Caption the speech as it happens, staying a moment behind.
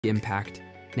Impact,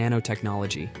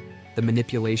 nanotechnology, the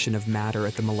manipulation of matter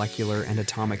at the molecular and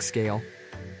atomic scale,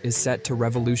 is set to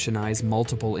revolutionize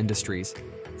multiple industries,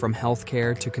 from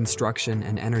healthcare to construction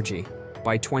and energy.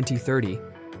 By 2030,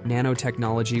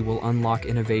 nanotechnology will unlock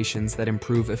innovations that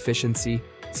improve efficiency,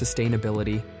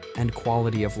 sustainability, and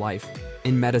quality of life.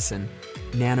 In medicine,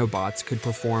 nanobots could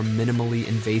perform minimally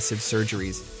invasive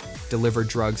surgeries, deliver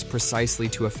drugs precisely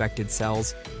to affected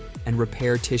cells, and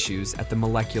repair tissues at the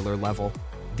molecular level.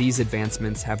 These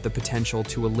advancements have the potential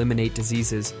to eliminate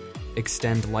diseases,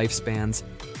 extend lifespans,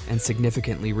 and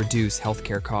significantly reduce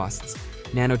healthcare costs.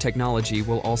 Nanotechnology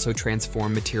will also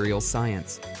transform materials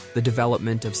science. The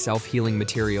development of self-healing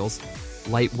materials,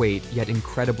 lightweight yet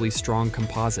incredibly strong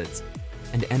composites,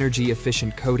 and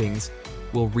energy-efficient coatings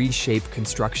will reshape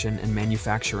construction and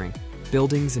manufacturing.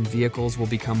 Buildings and vehicles will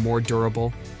become more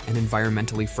durable and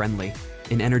environmentally friendly.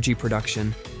 In energy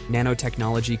production,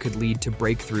 nanotechnology could lead to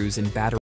breakthroughs in battery